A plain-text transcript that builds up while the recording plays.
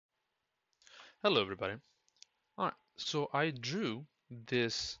Hello everybody. Alright, so I drew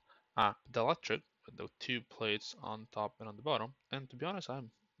this dielectric with the two plates on top and on the bottom, and to be honest, I'm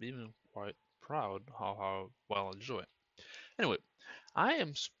even quite proud how well I drew it. Anyway, I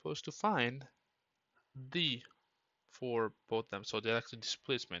am supposed to find D for both them, so the electric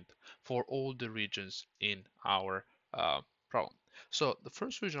displacement for all the regions in our problem. So the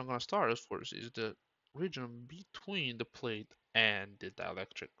first region I'm going to start, of course, is the region between the plate and the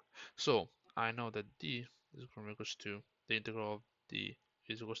dielectric. So I know that D is going to be equals to the integral of D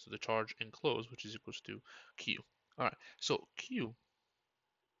is equals to the charge enclosed, which is equals to Q. All right, so Q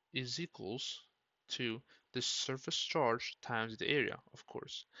is equals to the surface charge times the area, of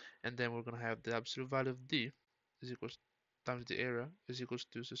course. And then we're going to have the absolute value of D is equals times the area is equals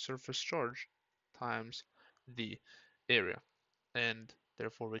to the surface charge times the area. And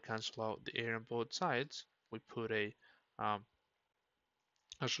therefore we cancel out the area on both sides. We put a, um,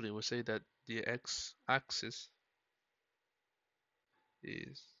 actually we say that the x-axis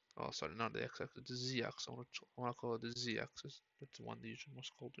is, oh sorry, not the x-axis, the z-axis. I want to call it the z-axis. That's the one that you should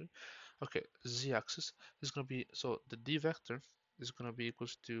most call it. Okay, z-axis is going to be, so the d vector is going to be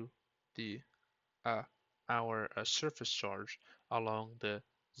equals to the uh, our surface charge along the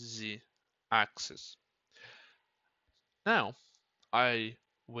z-axis. Now I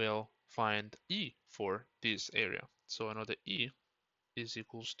will find E for this area. So I know that E is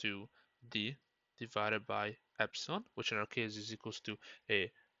equals to D divided by epsilon, which in our case is equals to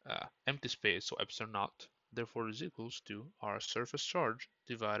a empty space, so epsilon naught. Therefore, is equals to our surface charge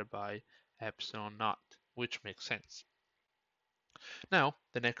divided by epsilon naught, which makes sense. Now,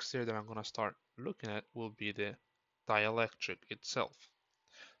 the next area that I'm going to start looking at will be the dielectric itself.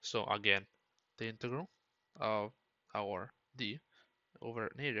 So again, the integral of our D over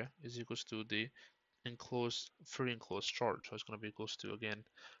an area is equals to the free enclosed charge. So it's going to be equals to, again,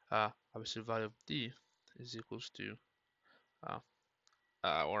 obviously the value of D is equals to uh,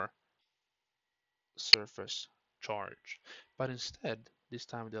 our surface charge. But instead, this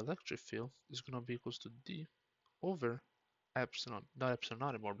time the electric field is going to be equals to D over epsilon, not epsilon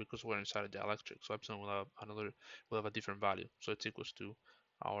not anymore because we're inside of the dielectric. So epsilon will have a different value. So it's equals to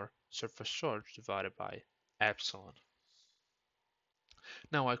our surface charge divided by epsilon.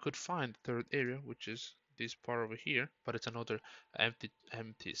 Now I could find the third area, which is this part over here, but it's another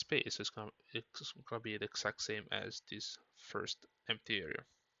empty space. It's gonna be the exact same as this first empty area.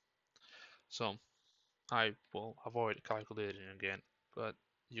 So I will avoid calculating again, but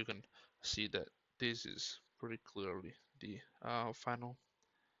you can see that this is pretty clearly the final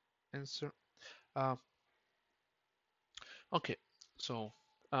answer. Uh, okay, so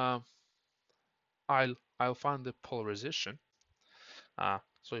uh, I'll find the polarization.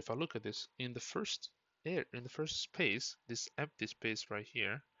 So if I look at this in the first space, this empty space right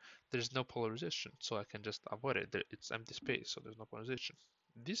here, there's no polarization, so I can just avoid it. It's empty space, so there's no polarization.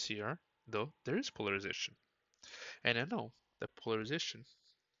 This here, though, there is polarization, and I know that polarization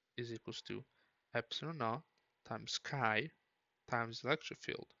is equals to epsilon naught times chi times electric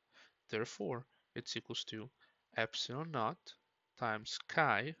field. Therefore, it's equals to epsilon naught times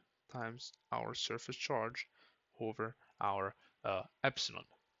chi times our surface charge over our epsilon.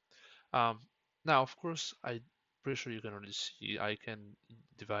 Um, Now, of course, I'm pretty sure you can already see I can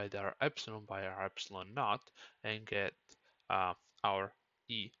divide our epsilon by our epsilon naught and get uh, our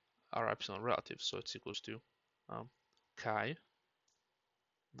E, our epsilon relative. So it's equals to um, chi,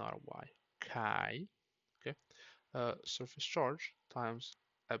 not a y, chi, okay, surface charge times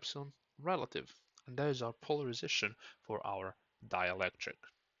epsilon relative. And that is our polarization for our dielectric.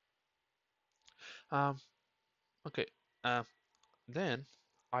 Um, okay, uh, then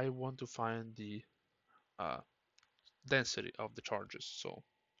I want to find the uh, density of the charges. So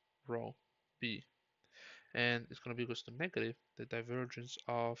rho b, and it's going to be equals to negative the divergence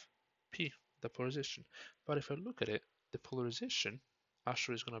of p, the polarization. But if I look at it, the polarization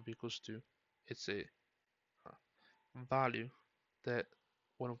actually is going to be equals to, it's a value that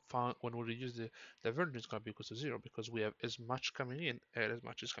when we use the divergence is going to be equals to 0 because we have as much coming in and as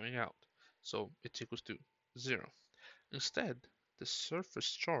much is coming out. So it's equals to 0. Instead, the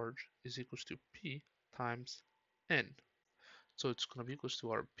surface charge is equals to p times n. So it's going to be equals to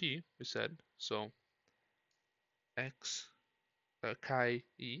our p, we said. So x chi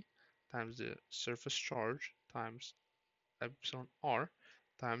e times the surface charge times epsilon r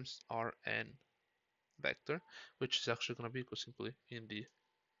times rn vector, which is actually going to be equal simply in the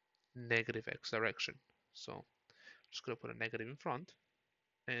negative x direction. So I'm just going to put a negative in front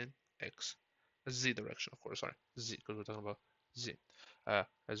and x, z direction, of course, sorry, z, because we're talking about z.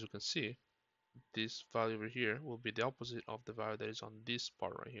 As you can see, this value over here will be the opposite of the value that is on this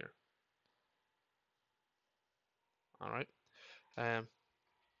part right here. All right. Um,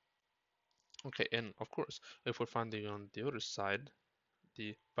 okay, and of course, if we're finding on the other side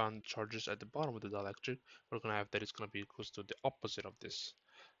the bound charges at the bottom of the dielectric, we're gonna have that it's gonna be equals to the opposite of this.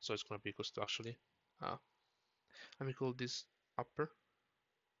 So it's gonna be equals to actually, uh, let me call this upper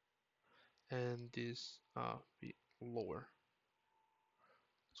and this be lower.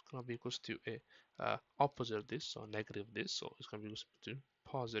 It's gonna be equals to a opposite of this, so negative this, so it's gonna be equals to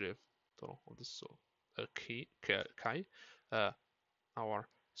positive total of this. So chi, uh, our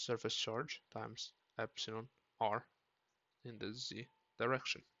surface charge times epsilon r in the z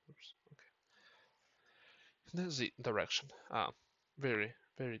direction. Oops, okay, in the z direction. Very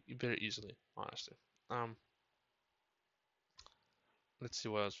easily, honestly. Um, let's see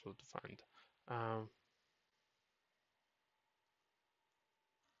what else we'll find. Um,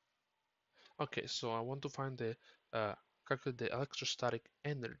 okay, so I want to find the calculate the electrostatic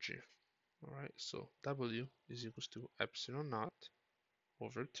energy. All right, so W is equals to epsilon naught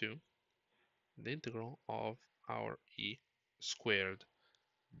over 2, the integral of our E squared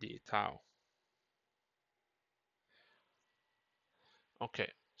d tau.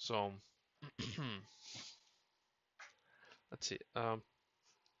 Okay, so let's see.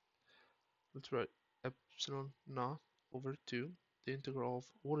 Let's write epsilon naught over 2, the integral of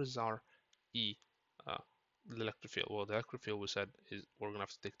what is our E, uh, the electric field. Well, the electric field we said is we're gonna have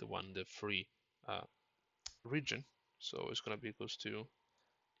to take the one in the free uh, region, so it's gonna be equals to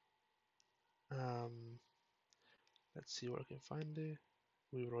um, let's see where I can find it.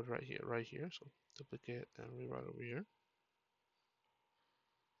 We wrote right here. So duplicate and rewrite over here.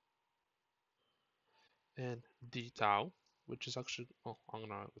 And d tau, which is actually, oh, I'm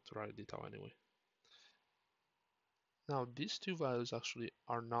gonna write d tau anyway. Now these two values actually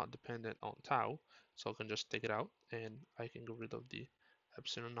are not dependent on tau, so I can just take it out and I can get rid of the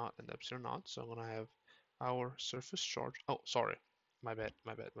epsilon naught and epsilon naught. So I'm gonna have our surface charge. Oh, sorry, my bad.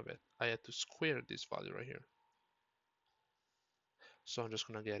 I had to square this value right here. So I'm just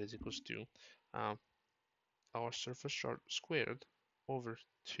gonna get is equals to um, our surface charge squared over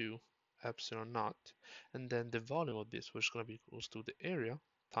 2 epsilon naught, and then the volume of this was going to be equals to the area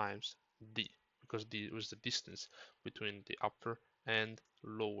times d, because d was the distance between the upper and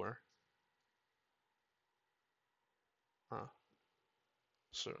lower uh,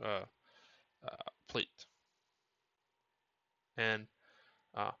 so, plate. And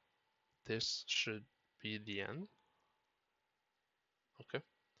uh, this should be the end. Okay.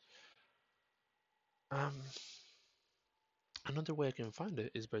 Um, another way I can find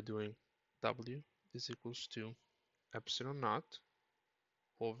it is by doing W is equals to epsilon naught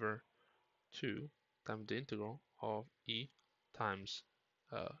over 2 times the integral of E times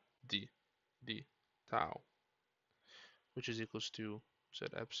d tau, which is equals to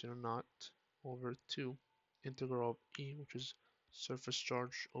said epsilon naught over 2 integral of E, which is surface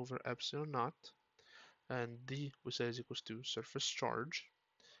charge over epsilon naught, and d we say is equals to surface charge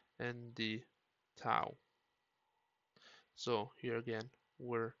and the tau. So here again,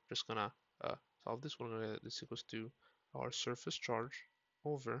 we're just gonna solve this. We're gonna get this equals to our surface charge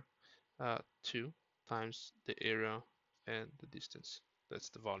over 2 times the area and the distance. That's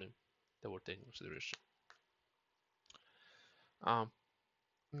the volume that we're taking into consideration. Um,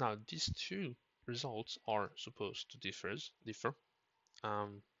 now, these two results are supposed to differ.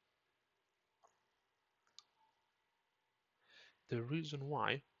 Um, the reason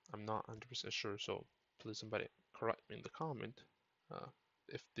why, I'm not 100% sure, so please somebody correct me in the comment uh,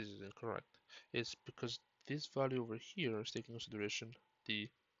 if this is incorrect, is because this value over here is taking into consideration the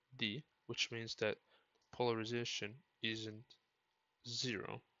D, which means that polarization isn't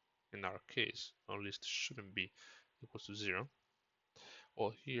 0 in our case, or at least shouldn't be equal to 0.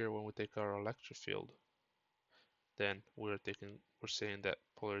 Well, here when we take our electric field, then we're saying that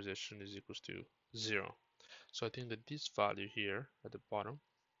polarization is equals to 0. So I think that this value here at the bottom,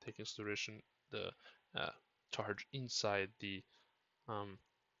 taking consideration the uh, charge um,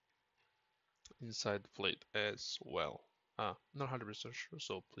 inside the plate as well. Not 100% sure,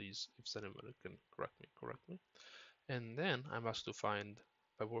 so please, if anybody can correct me. And then I'm asked to find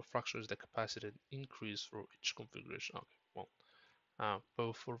by what fraction is the capacitance increase for each configuration. Okay, well,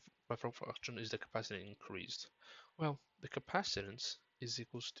 but by what fraction is the capacitance increased? Well, the capacitance is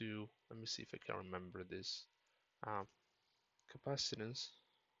equals to, let me see if I can remember this. Um, capacitance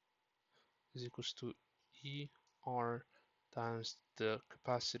is equals to ER times the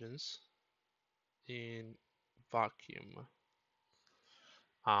capacitance in vacuum.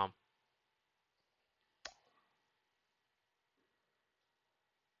 Um,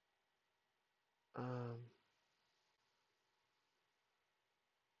 um,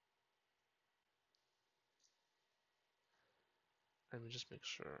 Let me just make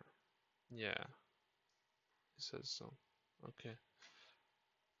sure. Yeah, it says so. Okay.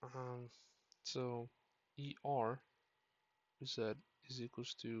 Um, so ER we said is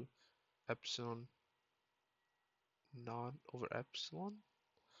equals to epsilon naught over epsilon,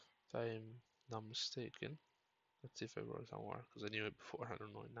 if I'm not mistaken. Let's see if I wrote it somewhere because I knew it before. I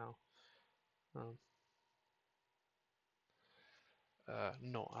don't know it now. Um,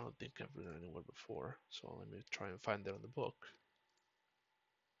 no, I don't think I've written it anywhere before. So let me try and find it on the book.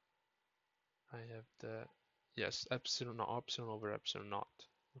 I have the yes, epsilon not epsilon over epsilon naught.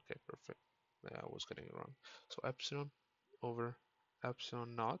 Okay, perfect. Yeah, I was getting it wrong. So epsilon over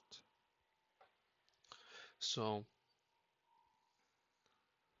epsilon naught. So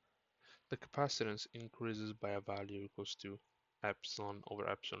the capacitance increases by a value equals to epsilon over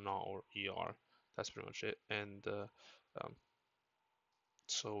epsilon naught or ER. That's pretty much it. And um,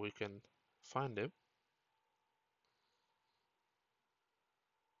 so we can find it.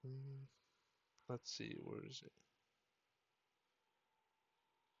 Mm, let's see, where is it?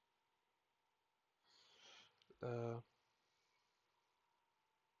 Uh,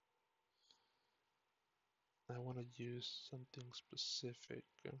 I want to use something specific,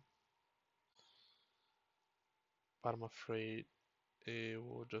 but I'm afraid it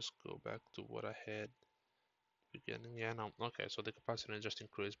will just go back to what I had beginning. Yeah, no. Okay, so the capacitance just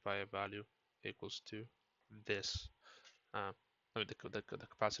increased by a value equals to this. I mean, the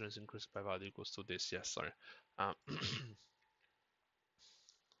capacitance increased by value equals to this. Yes, sorry. Um,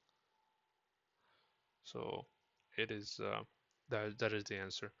 so it is that is the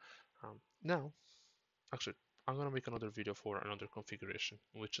answer. Now, actually, I'm gonna make another video for another configuration,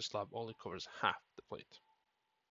 in which the slab only covers half the plate.